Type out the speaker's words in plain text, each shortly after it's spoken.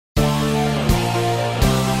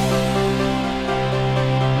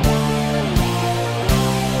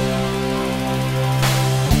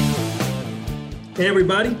Hey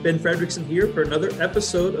everybody, Ben Fredrickson here for another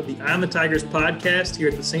episode of the On the Tigers podcast here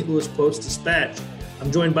at the St. Louis Post-Dispatch.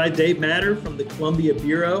 I'm joined by Dave Matter from the Columbia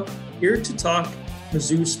Bureau, here to talk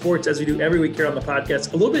Mizzou sports as we do every week here on the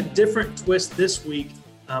podcast. A little bit different twist this week.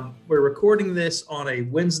 We're recording this on a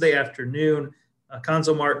Wednesday afternoon.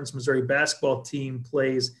 Cuonzo Martin's Missouri basketball team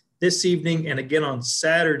plays this evening and again on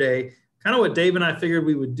Saturday. Kind of what Dave and I figured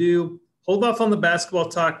we would do. Hold off on the basketball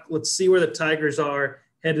talk. Let's see where the Tigers are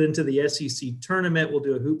headed into the SEC tournament. We'll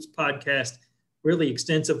do a hoops podcast really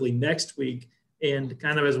extensively next week. And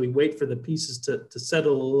kind of as we wait for the pieces to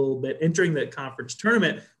settle a little bit entering the conference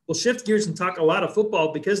tournament, we'll shift gears and talk a lot of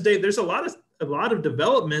football because, Dave, there's a lot of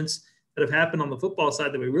developments that have happened on the football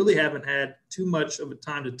side that we really haven't had too much of a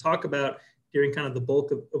time to talk about during kind of the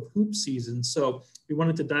bulk of hoop season. So we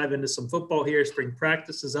wanted to dive into some football here. Spring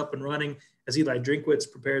practice is up and running as Eli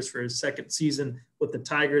Drinkwitz prepares for his second season with the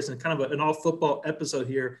Tigers, and kind of an all football episode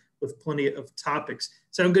here with plenty of topics.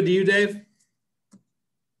 Sound good to you, Dave?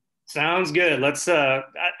 Sounds good. Let's I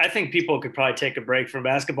think people could probably take a break from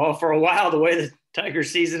basketball for a while, the way the Tiger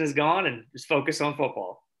season has gone, and just focus on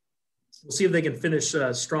football. We'll see if they can finish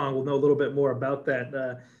strong. We'll know a little bit more about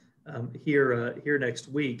that here next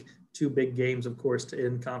week. Two big games, of course, to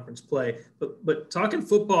end conference play. But talking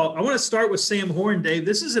football, I want to start with Sam Horn, Dave.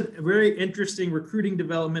 This is a very interesting recruiting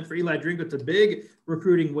development for Eli Drinkwitz, a big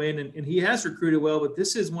recruiting win, and he has recruited well, but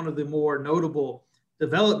this is one of the more notable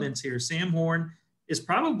developments here. Sam Horn is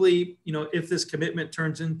probably, if this commitment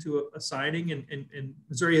turns into a signing, and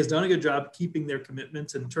Missouri has done a good job keeping their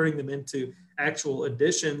commitments and turning them into actual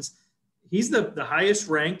additions, he's the highest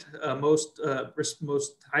ranked, most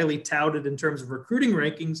highly touted in terms of recruiting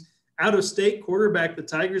rankings out-of-state quarterback the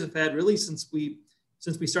Tigers have had really since we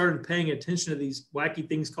started paying attention to these wacky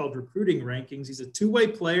things called recruiting rankings. He's a two-way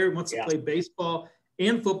player, wants to play baseball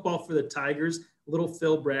and football for the Tigers. Little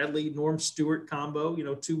Phil Bradley, Norm Stewart combo,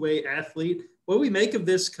 two-way athlete. What do we make of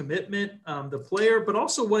this commitment, the player, but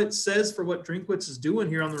also what it says for what Drinkwitz is doing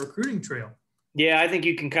here on the recruiting trail? Yeah, I think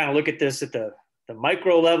you can kind of look at this at the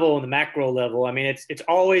micro level and the macro level. I mean, it's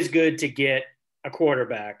always good to get a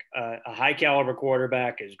quarterback. A high caliber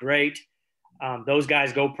quarterback is great. Those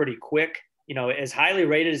guys go pretty quick, as highly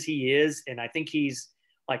rated as he is. And I think he's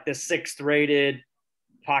like the 6th rated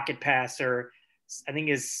pocket passer. I think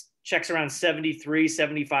his checks around 73,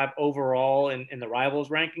 75 overall in the Rivals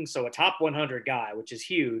ranking. So a top 100 guy, which is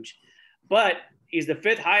huge, but he's the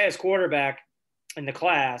 5th highest quarterback in the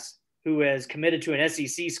class who has committed to an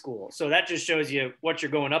SEC school. So that just shows you what you're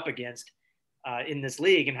going up against in this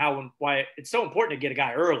league and why it's so important to get a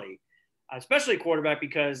guy early, especially a quarterback,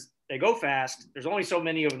 because they go fast. There's only so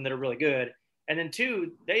many of them that are really good. And then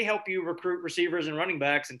 2, they help you recruit receivers and running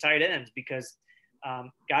backs and tight ends because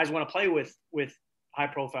guys want to play with high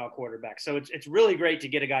profile quarterbacks. So it's really great to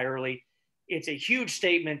get a guy early. It's a huge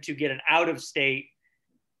statement to get an out of state,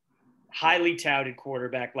 highly touted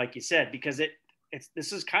quarterback, like you said, because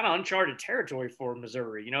this is kind of uncharted territory for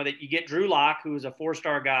Missouri. That you get Drew Lock, who is a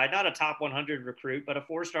 4-star guy, not a top 100 recruit, but a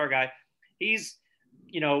 4-star guy. He's,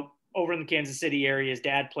 over in the Kansas City area. His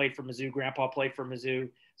dad played for Mizzou, grandpa played for Mizzou.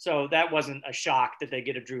 So that wasn't a shock that they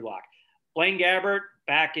get a Drew Lock. Blaine Gabbert,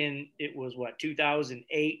 back in,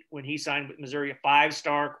 2008 when he signed with Missouri, a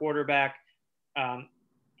 5-star quarterback.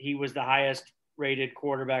 He was the highest rated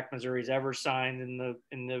quarterback Missouri's ever signed in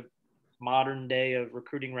the modern day of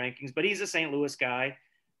recruiting rankings, but he's a St. Louis guy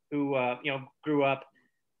who, grew up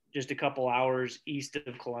just a couple hours east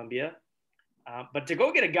of Columbia. But to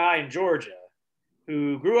go get a guy in Georgia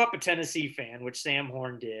who grew up a Tennessee fan, which Sam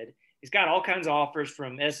Horn did, he's got all kinds of offers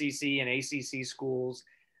from SEC and ACC schools.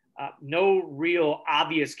 No real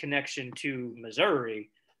obvious connection to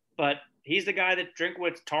Missouri, but he's the guy that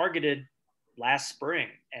Drinkwitz targeted last spring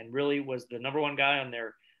and really was the number 1 guy on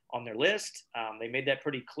their list. They made that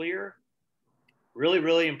pretty clear. Really,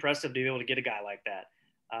 really impressive to be able to get a guy like that.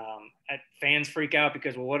 Fans freak out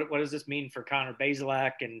because, well, what does this mean for Connor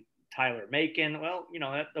Bazelak and Tyler Macon? Well,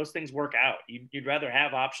 those things work out. You'd rather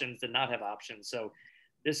have options than not have options. So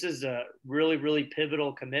this is a really, really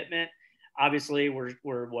pivotal commitment. Obviously, we're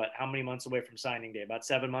how many months away from signing day? About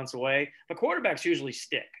 7 months away. But quarterbacks usually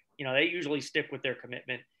stick. They usually stick with their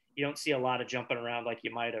commitment. You don't see a lot of jumping around like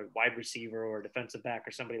you might a wide receiver or a defensive back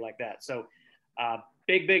or somebody like that. So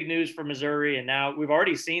big news for Missouri. And now we've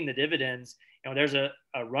already seen the dividends. There's a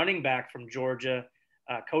running back from Georgia,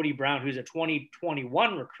 Cody Brown, who's a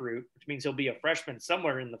 2021 recruit, which means he'll be a freshman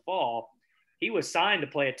somewhere in the fall. He was signed to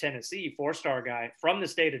play at Tennessee, 4-star guy from the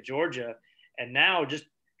state of Georgia. And now just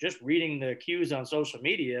reading the cues on social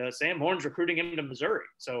media, Sam Horn's recruiting him to Missouri.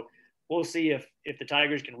 So we'll see if the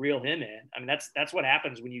Tigers can reel him in. I mean, that's what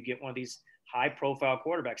happens when you get one of these high-profile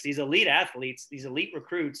quarterbacks. These elite athletes, these elite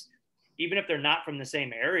recruits, even if they're not from the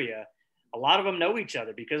same area, a lot of them know each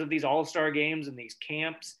other because of these all-star games and these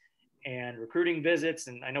camps and recruiting visits.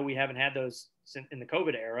 And I know we haven't had those in the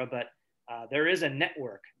COVID era, but there is a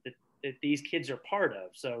network that these kids are part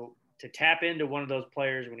of. So to tap into one of those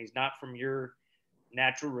players when he's not from your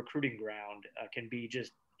natural recruiting ground can be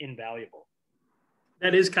just invaluable.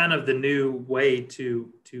 That is kind of the new way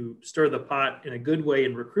to stir the pot in a good way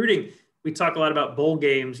in recruiting. We talk a lot about bowl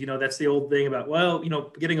games. That's the old thing about,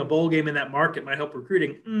 getting a bowl game in that market might help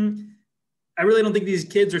recruiting. I really don't think these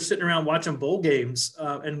kids are sitting around watching bowl games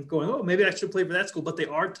and going, oh, maybe I should play for that school. But they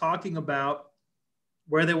are talking about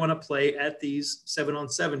where they want to play at these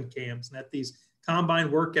 7-on-7 camps and at these combine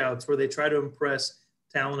workouts where they try to impress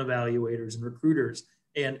talent evaluators and recruiters.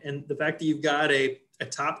 And the fact that you've got a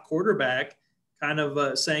top quarterback kind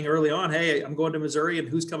of saying early on, hey, I'm going to Missouri and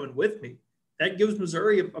who's coming with me? That gives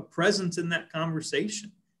Missouri a presence in that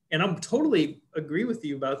conversation. And I'm totally agree with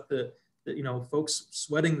you about the folks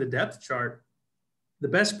sweating the depth chart. The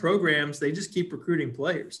best programs, they just keep recruiting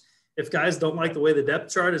players. If guys don't like the way the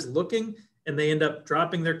depth chart is looking and they end up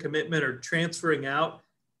dropping their commitment or transferring out,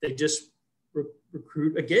 they just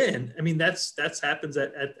recruit again. I mean, that's happens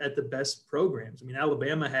at the best programs. I mean,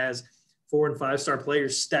 Alabama has 4- and 5-star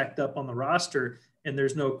players stacked up on the roster, and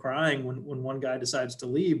there's no crying when one guy decides to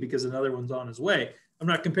leave because another one's on his way. I'm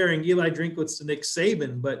not comparing Eli Drinkwitz to Nick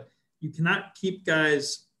Saban, but you cannot keep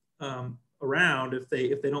guys around if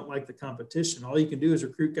they don't like the competition. All you can do is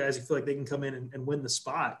recruit guys who feel like they can come in and win the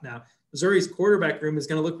spot. Now, Missouri's quarterback room is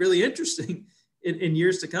going to look really interesting in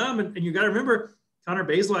years to come. And you got to remember, Connor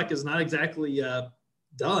Bazelak is not exactly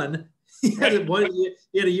done. He had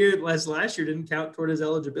a year last year, didn't count toward his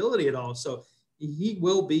eligibility at all. So he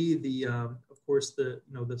will be the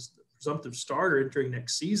presumptive starter entering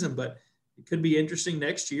next season, but it could be interesting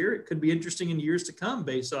next year. It could be interesting in years to come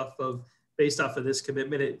based off of this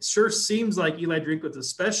commitment. It sure seems like Eli Drinkwitz,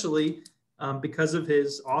 especially because of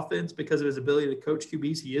his offense, because of his ability to coach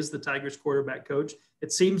QBs. He is the Tigers quarterback coach.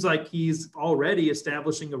 It seems like he's already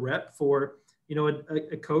establishing a rep for,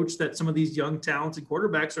 a coach that some of these young talented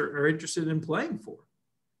quarterbacks are interested in playing for.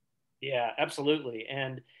 Yeah, absolutely.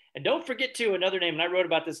 And don't forget too, another name, and I wrote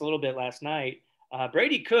about this a little bit last night.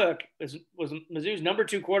 Brady Cook was Mizzou's number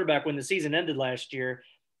 2 quarterback when the season ended last year.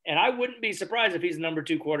 And I wouldn't be surprised if he's the number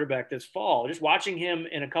 2 quarterback this fall. Just watching him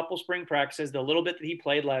in a couple spring practices, the little bit that he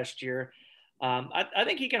played last year, I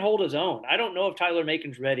think he can hold his own. I don't know if Tyler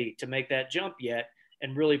Macon's ready to make that jump yet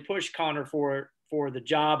and really push Connor for the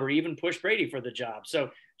job or even push Brady for the job. So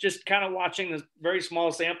just kind of watching this very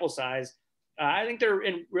small sample size, I think they're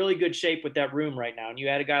in really good shape with that room right now. And you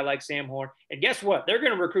add a guy like Sam Horn, and guess what? They're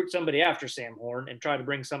going to recruit somebody after Sam Horn and try to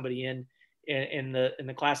bring somebody in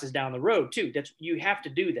the classes down the road too. You have to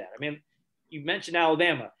do that. I mean, you mentioned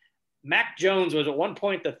Alabama. Mac Jones was at one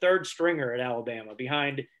point the 3rd stringer at Alabama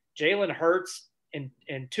behind Jalen Hurts and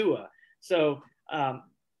Tua. So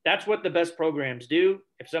that's what the best programs do.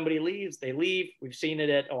 If somebody leaves, they leave. We've seen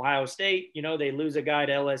it at Ohio State. They lose a guy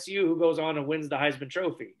to LSU who goes on and wins the Heisman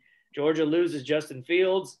Trophy. Georgia loses Justin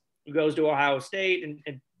Fields, who goes to Ohio State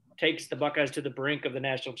and takes the Buckeyes to the brink of the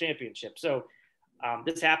national championship. So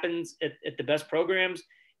this happens at the best programs.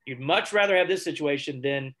 You'd much rather have this situation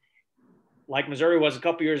than like Missouri was a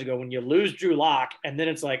couple years ago when you lose Drew Lock and then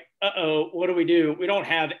it's like, what do? We don't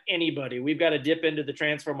have anybody. We've got to dip into the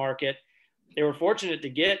transfer market. They were fortunate to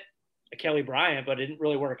get a Kelly Bryant, but it didn't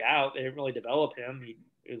really work out. They didn't really develop him. He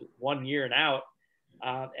was 1 year and out.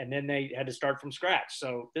 And then they had to start from scratch.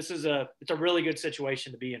 So it's a really good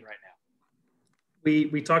situation to be in right now.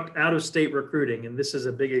 We talked out-of-state recruiting, and this is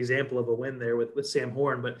a big example of a win there with Sam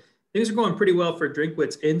Horn. But things are going pretty well for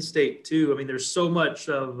Drinkwitz in-state too. I mean, there's so much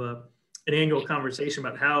of an annual conversation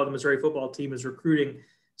about how the Missouri football team is recruiting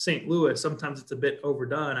St. Louis. Sometimes it's a bit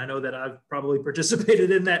overdone. I know that I've probably participated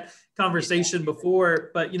in that conversation before,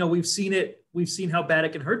 but we've seen it. We've seen how bad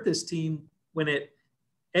it can hurt this team when it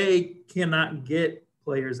cannot get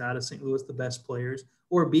players out of St. Louis, the best players,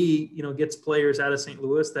 or B, gets players out of St.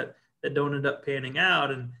 Louis that don't end up panning out.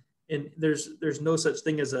 And there's no such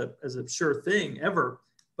thing as a sure thing ever,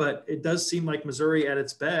 but it does seem like Missouri at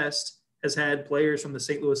its best has had players from the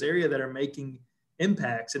St. Louis area that are making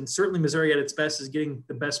impacts. And certainly Missouri at its best is getting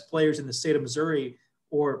the best players in the state of Missouri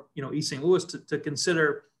or, East St. Louis to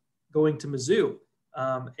consider going to Mizzou.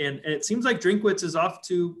 And it seems like Drinkwitz is off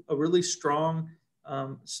to a really strong,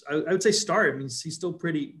 I would say start. I mean, he's still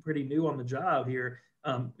pretty new on the job here.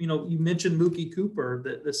 You mentioned Mookie Cooper,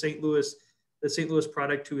 the St. Louis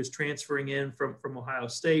product who is transferring in from Ohio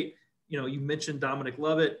State. You mentioned Dominic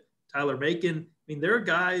Lovett, Tyler Macon. I mean, there are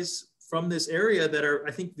guys from this area that are,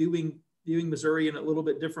 I think, viewing viewing Missouri in a little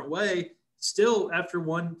bit different way. Still, after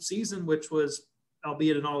one season, which was,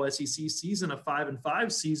 albeit an all SEC season, a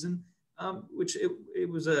 5-5 season, which it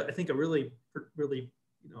was I think a really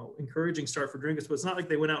encouraging start for Drinkwitz. But it's not like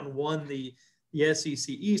they went out and won the SEC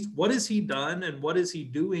East. What has he done, and what is he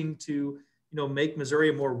doing to make Missouri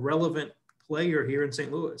a more relevant player here in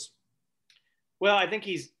St. Louis? Well, I think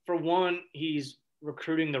he's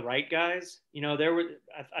recruiting the right guys.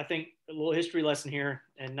 I think a little history lesson here,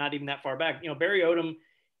 and not even that far back. Barry Odom,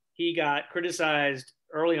 he got criticized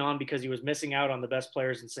early on because he was missing out on the best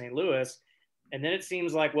players in St. Louis. And then it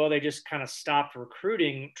seems like, well, they just kind of stopped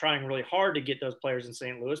recruiting, trying really hard to get those players in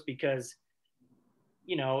St. Louis because,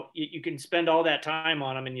 you can spend all that time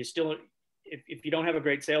on them and you still, if you don't have a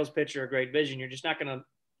great sales pitch or a great vision, you're not going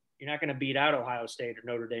to beat out Ohio State or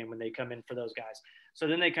Notre Dame when they come in for those guys. So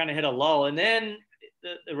then they kind of hit a lull. And then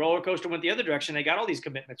the roller coaster went the other direction. They got all these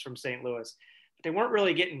commitments from St. Louis, but they weren't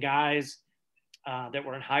really getting guys that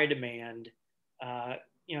were in high demand.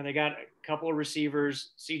 They got a couple of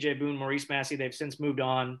receivers, C.J. Boone, Maurice Massey. They've since moved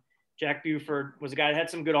on. Jack Buford was a guy that had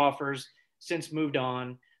some good offers, since moved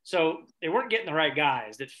on. So they weren't getting the right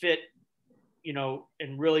guys that fit,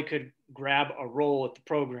 and really could grab a role at the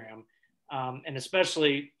program. And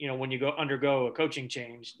especially, when you undergo a coaching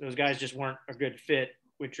change, those guys just weren't a good fit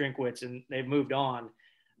with Drinkwitz, and they've moved on.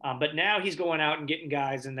 But now he's going out and getting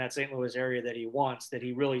guys in that St. Louis area that he wants, that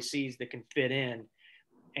he really sees that can fit in.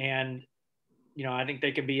 And, I think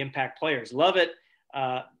they can be impact players. Lovett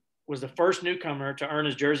was the first newcomer to earn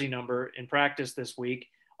his jersey number in practice this week.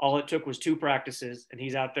 All it took was 2 practices, and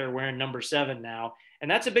he's out there wearing number 7 now. And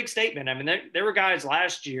that's a big statement. I mean, there were guys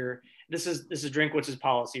last year. This is Drinkwitz's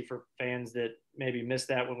policy for fans that maybe missed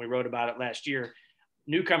that when we wrote about it last year.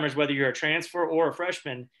 Newcomers, whether you're a transfer or a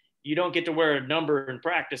freshman, you don't get to wear a number in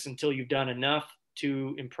practice until you've done enough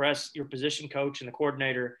to impress your position coach and the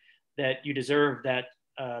coordinator that you deserve that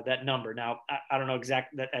number. Now, I don't know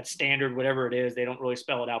exactly that standard, whatever it is, they don't really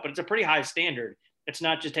spell it out, but it's a pretty high standard. It's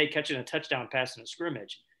not just, hey, catching a touchdown pass in a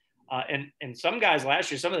scrimmage. And some guys last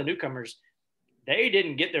year, some of the newcomers, they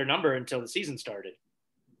didn't get their number until the season started.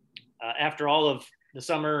 After all of the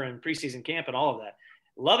summer and preseason camp and all of that.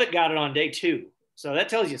 Lovett got it on day 2. So that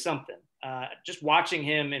tells you something. Just watching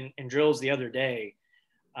him in drills the other day,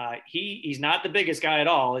 he's not the biggest guy at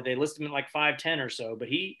all. They list him at like 5'10" or so, but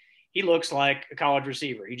he looks like a college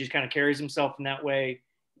receiver. He just kind of carries himself in that way,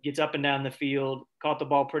 gets up and down the field, caught the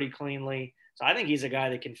ball pretty cleanly. So I think he's a guy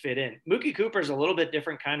that can fit in. Mookie Cooper's a little bit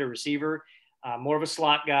different kind of receiver, more of a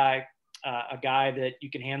slot guy, a guy that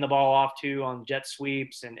you can hand the ball off to on jet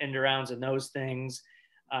sweeps and end arounds and those things.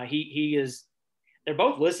 They're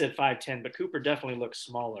both listed at 5'10", but Cooper definitely looks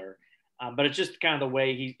smaller. But it's just kind of the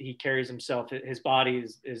way he carries himself. His body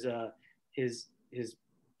is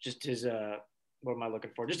what am I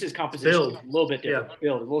looking for? Just his composition, build. A little bit different,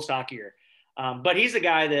 build, a little stockier. But he's a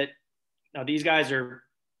guy that, now these guys are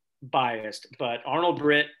biased, but Arnold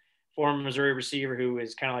Britt, former Missouri receiver, who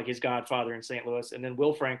is kind of like his godfather in St. Louis, and then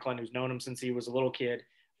Will Franklin, who's known him since he was a little kid,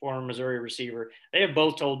 former Missouri receiver. They have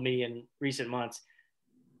both told me in recent months,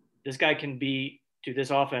 this guy can be to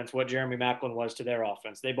this offense what Jeremy Maclin was to their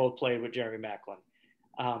offense. They both played with Jeremy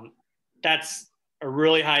Maclin. That's a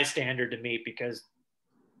really high standard to meet because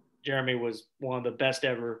Jeremy was one of the best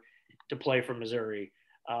ever to play for Missouri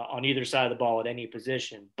on either side of the ball at any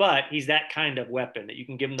position. But he's that kind of weapon that you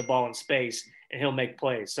can give him the ball in space and he'll make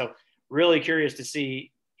plays. So really curious to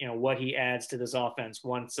see, what he adds to this offense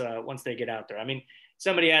once they get out there. I mean,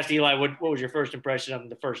 somebody asked Eli, what was your first impression of him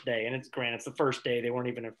the first day? And it's the first day. They weren't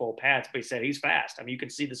even in full pads, but he said he's fast. I mean, you can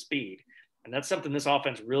see the speed. And that's something this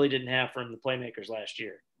offense really didn't have from the playmakers last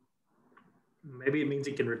year. Maybe it means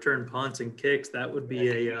he can return punts and kicks. That would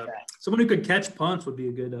be someone who could catch punts would be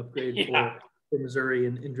a good upgrade for Missouri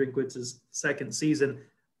in Drinkwitz's second season.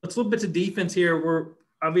 Let's look a bit to defense here. We're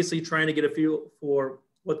obviously trying to get a feel for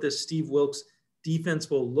what this Steve Wilks defense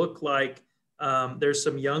will look like. There's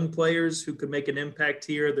some young players who could make an impact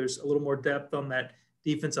here. There's a little more depth on that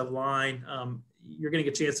defensive line. You're going to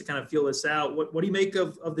get a chance to kind of feel this out. What do you make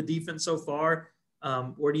of the defense so far?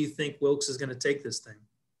 Where do you think Wilks is going to take this thing?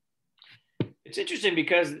 It's interesting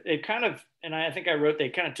because it kind of, and I think I wrote, they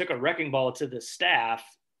kind of took a wrecking ball to the staff.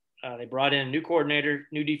 They brought in a new coordinator,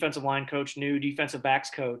 new defensive line coach, new defensive backs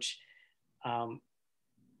coach.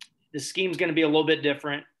 The scheme's going to be a little bit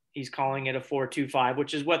different. He's calling it a 4-2-5,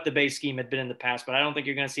 which is what the base scheme had been in the past, but I don't think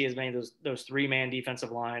you're going to see as many of those 3-man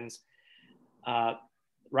defensive lines.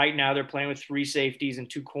 Right now they're playing with 3 safeties and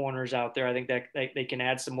 2 corners out there. I think that they can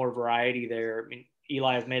add some more variety there. I mean,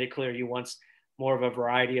 Eli has made it clear he wants more of a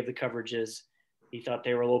variety of the coverages. He thought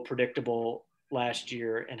they were a little predictable last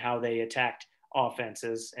year and how they attacked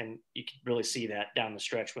offenses, and you can really see that down the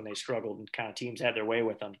stretch when they struggled and kind of teams had their way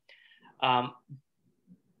with them.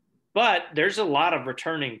 But there's a lot of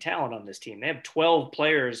returning talent on this team. They have 12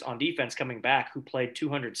 players on defense coming back who played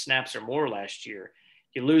 200 snaps or more last year.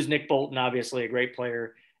 You lose Nick Bolton, obviously a great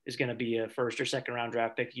player, is going to be a first or second round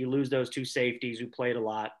draft pick. You lose those 2 safeties who played a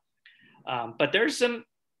lot. But there's some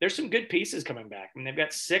good pieces coming back. I mean, they've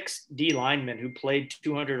got 6 D linemen who played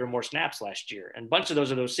 200 or more snaps last year. And a bunch of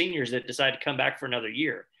those are those seniors that decided to come back for another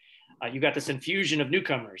year. You got this infusion of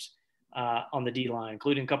newcomers on the D line,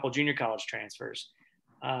 including a couple of junior college transfers.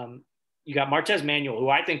 You got Martez Manuel, who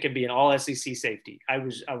I think could be an all SEC safety. I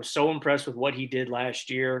was so impressed with what he did last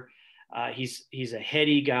year. He's a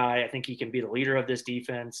heady guy. I think he can be the leader of this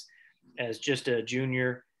defense as just a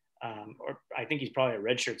junior. Or I think he's probably a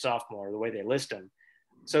redshirt sophomore, the way they list him.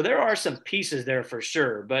 So there are some pieces there for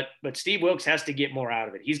sure, but Steve Wilks has to get more out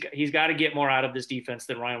of it. He's got to get more out of this defense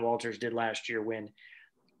than Ryan Walters did last year when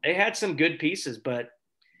they had some good pieces, but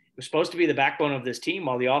it was supposed to be the backbone of this team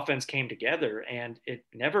while the offense came together, and it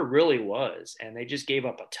never really was. And they just gave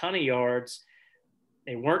up a ton of yards.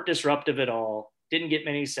 They weren't disruptive at all. Didn't get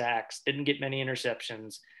many sacks. Didn't get many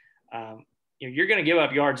interceptions. You're going to give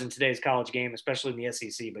up yards in today's college game, especially in the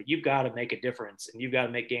SEC, but you've got to make a difference and you've got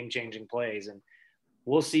to make game-changing plays. And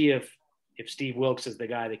we'll see if Steve Wilks is the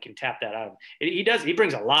guy that can tap that out. He does. He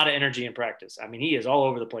brings a lot of energy in practice. I mean, he is all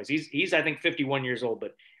over the place. He's I think 51 years old,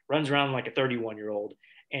 but runs around like a 31-year-old.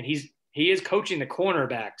 And he is coaching the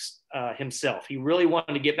cornerbacks himself. He really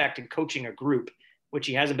wanted to get back to coaching a group, which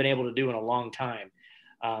he hasn't been able to do in a long time.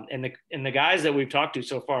 And the guys that we've talked to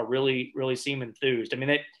so far really, really seem enthused. I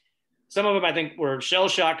mean, some of them I think were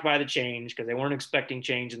shell-shocked by the change because they weren't expecting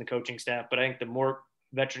change in the coaching staff. But I think the more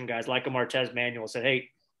veteran guys like a Martez Manuel said, hey,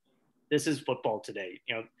 this is football today.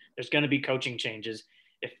 There's going to be coaching changes.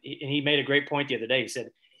 And he made a great point the other day. He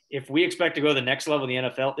said, if we expect to go to the next level in the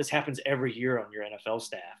NFL, this happens every year on your NFL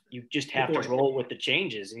staff. You just have to roll with the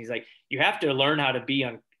changes. And he's like, you have to learn how to be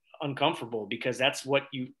uncomfortable because that's what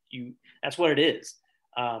that's what it is.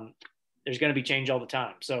 There's going to be change all the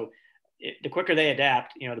time. So the quicker they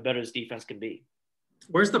adapt, the better this defense can be.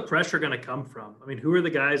 Where's the pressure going to come from? I mean, who are the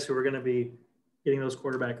guys who are going to be getting those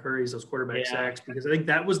quarterback hurries, those quarterback sacks? Because I think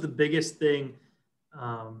that was the biggest thing,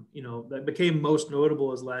 that became most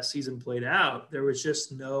notable as last season played out. There was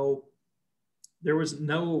just no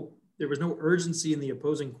urgency in the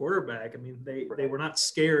opposing quarterback. I mean, they were not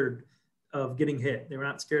scared of getting hit. They were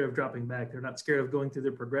not scared of dropping back. They're not scared of going through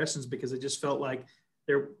their progressions because it just felt like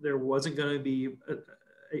there wasn't going to be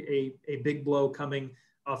a big blow coming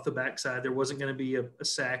off the backside. There wasn't going to be a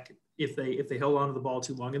sack if they held on to the ball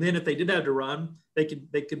too long. And then if they did have to run, they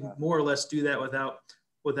could more or less do that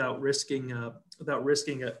without risking a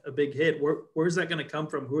big hit. Where's that going to come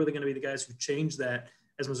from? Who are they going to be the guys who change that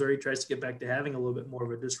as Missouri tries to get back to having a little bit more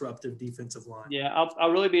of a disruptive defensive line? Yeah,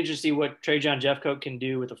 I'll really be interested to see what Trajan Jeffcoat can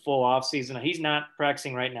do with a full offseason. He's not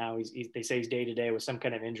practicing right now. They say he's day-to-day with some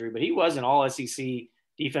kind of injury, but he was an all-SEC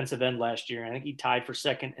defensive end last year. I think he tied for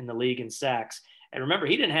second in the league in sacks. And remember,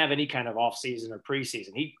 he didn't have any kind of offseason or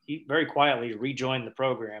preseason. He very quietly rejoined the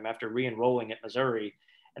program after re-enrolling at Missouri,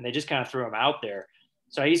 and they just kind of threw him out there.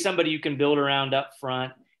 So he's somebody you can build around up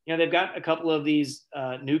front. They've got a couple of these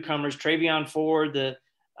newcomers. Travion Ford, the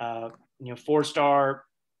 4-star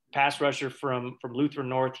pass rusher from Lutheran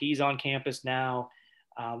North. He's on campus now.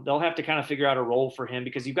 They'll have to kind of figure out a role for him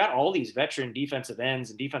because you've got all these veteran defensive ends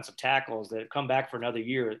and defensive tackles that have come back for another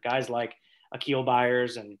year. Guys like Akil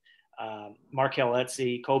Byers and Markel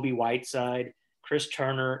Etsy, Kobe Whiteside, Chris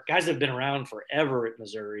Turner, guys that have been around forever at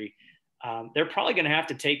Missouri. They're probably going to have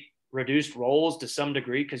to take reduced roles to some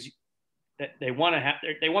degree because they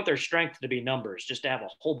want their strength to be numbers, just to have a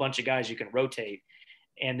whole bunch of guys you can rotate.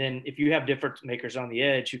 And then if you have difference makers on the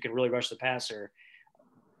edge who can really rush the passer,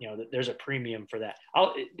 there's a premium for that.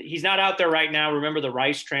 He's not out there right now. Remember the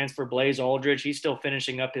Rice transfer, Blaze Aldridge. He's still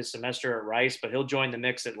finishing up his semester at Rice, but he'll join the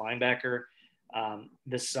mix at linebacker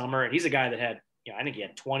this summer. And he's a guy that had, I think he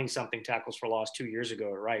had 20-something tackles for loss 2 years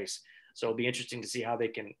ago at Rice. So it'll be interesting to see how they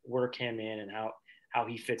can work him in and how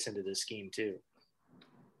he fits into this scheme too.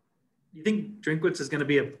 You think Drinkwitz is going to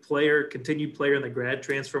be a continued player in the grad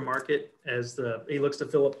transfer market as he looks to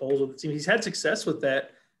fill up holes with the team? He's had success with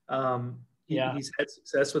that. He's had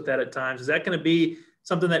success with that at times. Is that going to be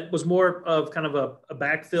something that was more of kind of a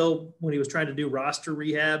backfill when he was trying to do roster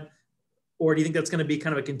rehab? Or do you think that's going to be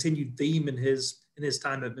kind of a continued theme in his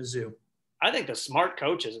time at Mizzou? I think the smart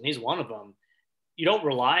coaches, and he's one of them, you don't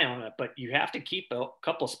rely on it, but you have to keep a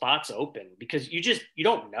couple of spots open because you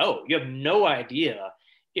don't know. You have no idea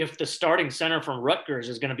if the starting center from Rutgers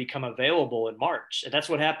is going to become available in March. And that's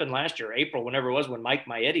what happened last year, April, whenever it was, when Mike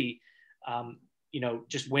Maietti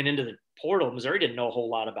just went into the portal. Missouri didn't know a whole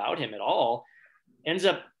lot about him at all. Ends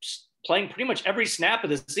up playing pretty much every snap of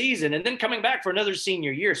the season and then coming back for another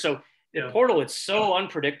senior year. So the portal, it's so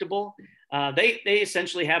unpredictable. They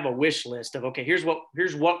essentially have a wish list of, okay, here's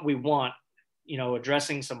what we want,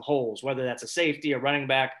 addressing some holes, whether that's a safety, a running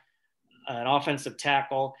back, an offensive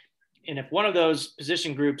tackle. And if one of those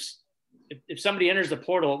position groups, if somebody enters the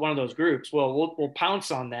portal at one of those groups, well, we'll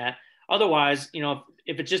pounce on that. Otherwise,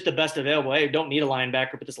 if it's just the best available, hey, don't need a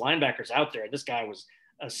linebacker, but this linebacker's out there. This guy was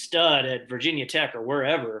a stud at Virginia Tech or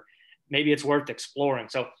wherever. Maybe it's worth exploring.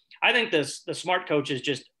 So I think the smart coaches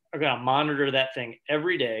just are going to monitor that thing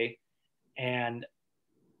every day and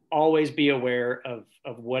always be aware of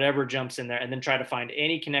whatever jumps in there, and then try to find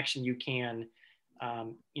any connection you can,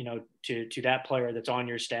 to that player that's on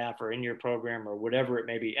your staff or in your program or whatever it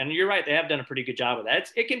may be. And you're right, they have done a pretty good job of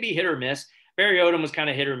that. It can be hit or miss. Barry Odom was kind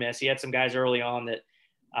of hit or miss. He had some guys early on that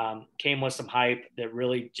came with some hype that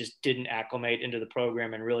really just didn't acclimate into the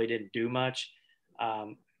program and really didn't do much.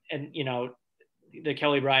 The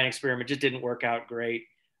Kelly Bryant experiment just didn't work out great.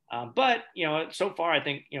 But so far, I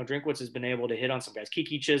think, Drinkwitz has been able to hit on some guys.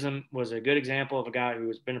 Kiki Chisholm was a good example of a guy who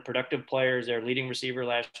has been a productive player as their leading receiver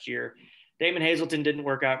last year. Damon Hazleton didn't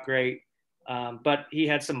work out great, but he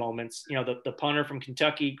had some moments. The punter from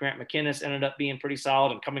Kentucky, Grant McInnes, ended up being pretty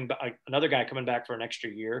solid and coming back, another guy coming back for an extra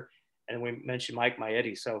year. And we mentioned Mike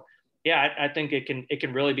Maietti. So, yeah, I think it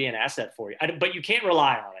can really be an asset for you. But you can't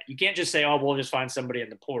rely on it. You can't just say, oh, we'll just find somebody in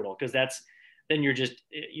the portal, because then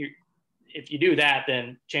if you do that,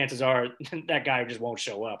 then chances are that guy just won't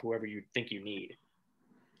show up, whoever you think you need.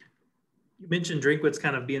 You mentioned Drinkwitz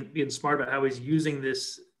kind of being smart about how he's using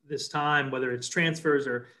this time, whether it's transfers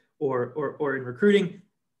or in recruiting.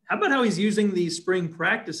 How about how he's using these spring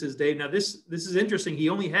practices, Dave? Now, this is interesting. He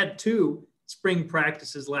only had 2 spring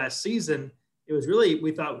practices last season. It was really,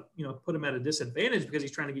 we thought, put him at a disadvantage because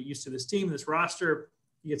he's trying to get used to this team, this roster.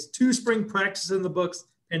 He gets 2 spring practices in the books,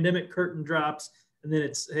 pandemic curtain drops, and then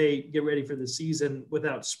it's, hey, get ready for the season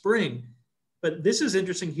without spring. But this is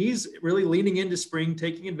interesting. He's really leaning into spring,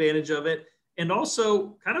 taking advantage of it, and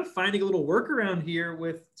also kind of finding a little workaround here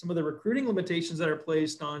with some of the recruiting limitations that are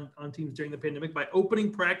placed on teams during the pandemic by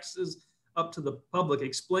opening practices up to the public.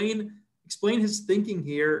 Explain his thinking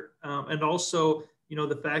here, and also,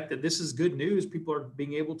 the fact that this is good news. People are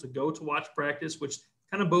being able to go to watch practice, which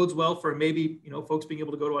kind of bodes well for maybe, folks being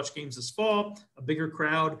able to go to watch games this fall, a bigger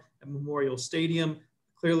crowd at Memorial Stadium.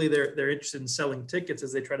 Clearly they're interested in selling tickets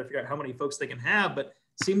as they try to figure out how many folks they can have, but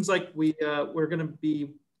it seems like we're going to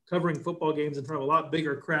be covering football games in front of a lot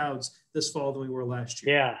bigger crowds this fall than we were last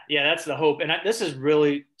year. Yeah, that's the hope. And this is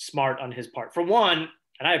really smart on his part. For one,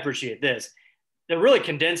 and I appreciate this, they're really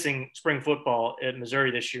condensing spring football at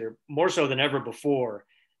Missouri this year, more so than ever before.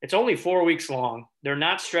 It's only 4 weeks long. They're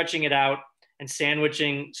not stretching it out and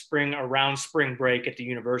sandwiching spring around spring break at the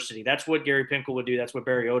university. That's what Gary Pinkel would do. That's what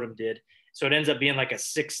Barry Odom did. So it ends up being like a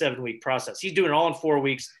 6-7 week process. He's doing it all in 4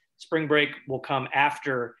 weeks. Spring break will come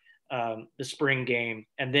after the spring game,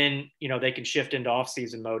 and then they can shift into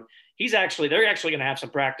off-season mode. They're actually going to have some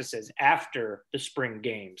practices after the spring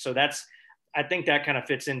game. So I think that kind of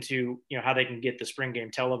fits into how they can get the spring game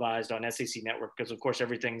televised on SEC Network, because of course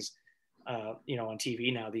everything's on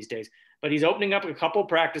TV now these days. But he's opening up a couple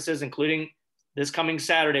practices, including this coming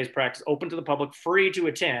Saturday's practice, open to the public, free to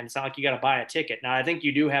attend. It's not like you got to buy a ticket. Now, I think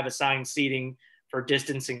you do have assigned seating for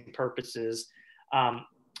distancing purposes,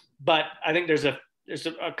 but I think there's a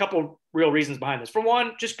couple real reasons behind this. For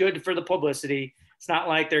one, just good for the publicity. It's not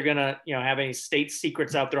like they're gonna have any state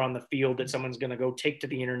secrets out there on the field that someone's gonna go take to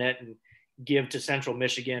the internet and give to Central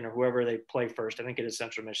Michigan or whoever they play first. I think it is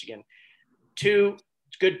Central Michigan. 2,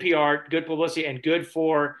 it's good PR, good publicity, and good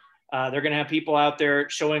for they're going to have people out there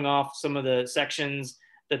showing off some of the sections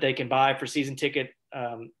that they can buy for season ticket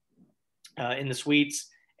in the suites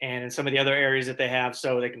and in some of the other areas that they have.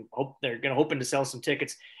 So they're going to hoping to sell some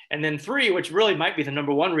tickets. And then 3, which really might be the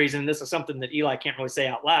number one reason, this is something that Eli can't really say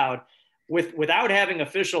out loud, without having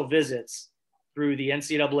official visits through the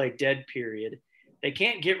NCAA dead period, they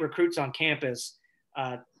can't get recruits on campus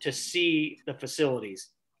to see the facilities.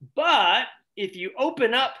 But if you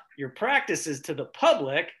open up your practices to the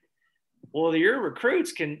public, well, your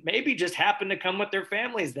recruits can maybe just happen to come with their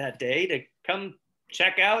families that day to come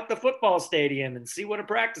check out the football stadium and see what a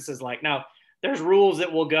practice is like. Now, there's rules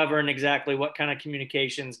that will govern exactly what kind of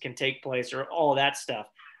communications can take place or all that stuff.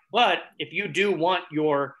 But if you do want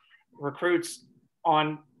your recruits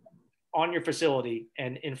on your facility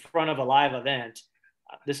and in front of a live event,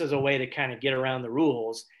 this is a way to kind of get around the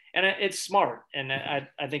rules. And it's smart. And I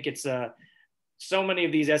think it's so many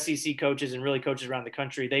of these SEC coaches and really coaches around the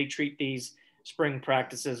country, they treat these spring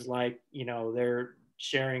practices like, they're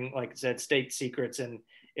sharing, like I said, state secrets, and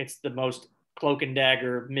it's the most cloak and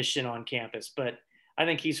dagger mission on campus. But I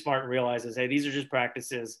think he's smart and realizes, hey, these are just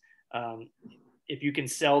practices. If you can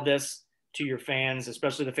sell this to your fans,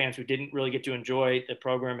 especially the fans who didn't really get to enjoy the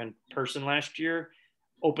program in person last year,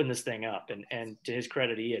 open this thing up. And to his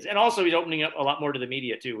credit, he is. And also he's opening up a lot more to the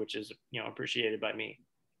media too, which is, appreciated by me.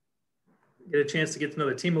 Get a chance to get to know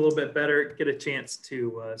the team a little bit better, get a chance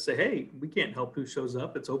to say, hey, we can't help who shows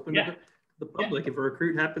up. It's open to the public. If a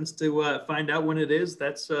recruit happens to find out when it is,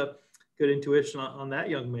 that's good intuition on that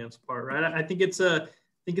young man's part, right? I think it's a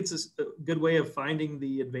good way of finding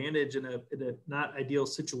the advantage in a not ideal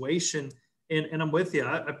situation. And I'm with you.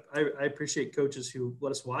 I appreciate coaches who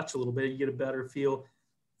let us watch a little bit. You get a better feel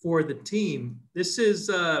for the team. This is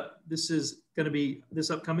going to be this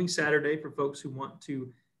upcoming Saturday for folks who want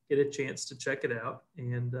to get a chance to check it out.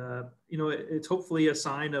 And it's hopefully a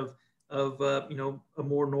sign of a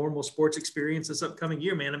more normal sports experience this upcoming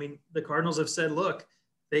year, man. I mean, the Cardinals have said, look,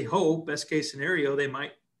 they hope, best case scenario, they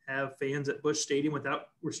might have fans at Busch Stadium without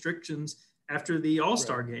restrictions after the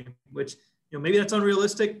All-Star game, which, maybe that's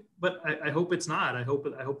unrealistic, but I hope it's not. I hope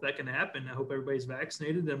that can happen. I hope everybody's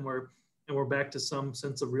vaccinated and we're back to some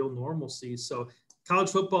sense of real normalcy. So college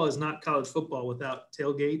football is not college football without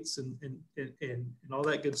tailgates and all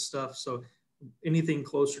that good stuff. So anything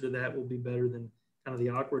closer to that will be better than kind of the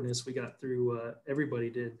awkwardness we got through, everybody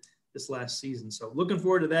did this last season. So looking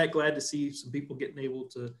forward to that. Glad to see some people getting able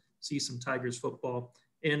to see some Tigers football.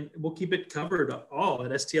 And we'll keep it covered all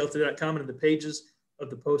at STL3.com and in the pages of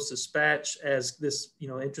the Post-Dispatch as this,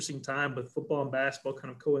 interesting time with football and basketball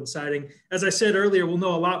kind of coinciding. As I said earlier, we'll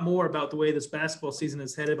know a lot more about the way this basketball season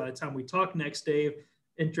is headed by the time we talk next, Dave,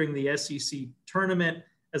 entering the SEC tournament.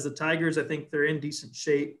 As the Tigers, I think they're in decent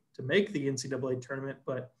shape to make the NCAA tournament,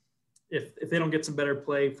 but if they don't get some better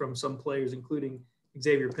play from some players, including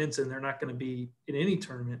Xavier Pinson, they're not going to be in any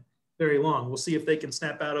tournament very long. We'll see if they can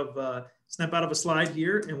snap out of a slide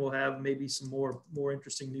here, and we'll have maybe some more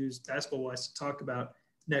interesting news basketball-wise to talk about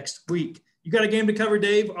next week. You got a game to cover,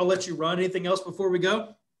 Dave. I'll let you run. Anything else before we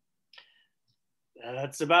go?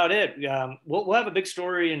 That's about it. We'll have a big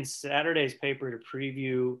story in Saturday's paper to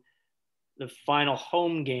preview the final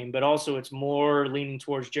home game, but also it's more leaning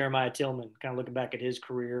towards Jeremiah Tillman, kind of looking back at his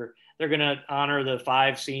career. They're going to honor the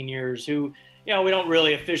 5 seniors who, we don't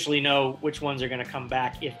really officially know which ones are going to come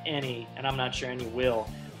back, if any, and I'm not sure any will.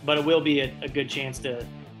 But it will be a good chance to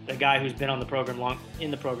the guy who's been on the program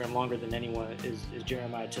longer than anyone is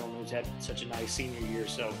Jeremiah Tillman, who's had such a nice senior year.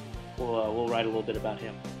 So we'll write a little bit about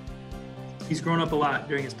him. He's grown up a lot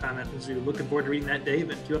during his time at Mizzou. Looking forward to reading that, Dave,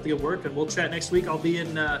 and keep up the good work. And we'll chat next week. I'll be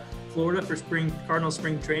in Florida for Cardinal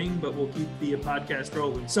spring training, but we'll keep the podcast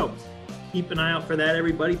rolling. So keep an eye out for that,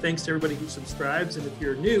 everybody. Thanks to everybody who subscribes. And if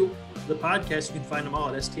you're new to the podcast, you can find them all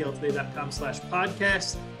at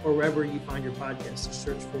stltoday.com/podcast or wherever you find your podcast. Just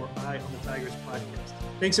search for Eye on the Tigers podcast.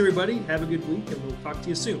 Thanks, everybody. Have a good week, and we'll talk to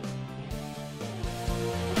you soon.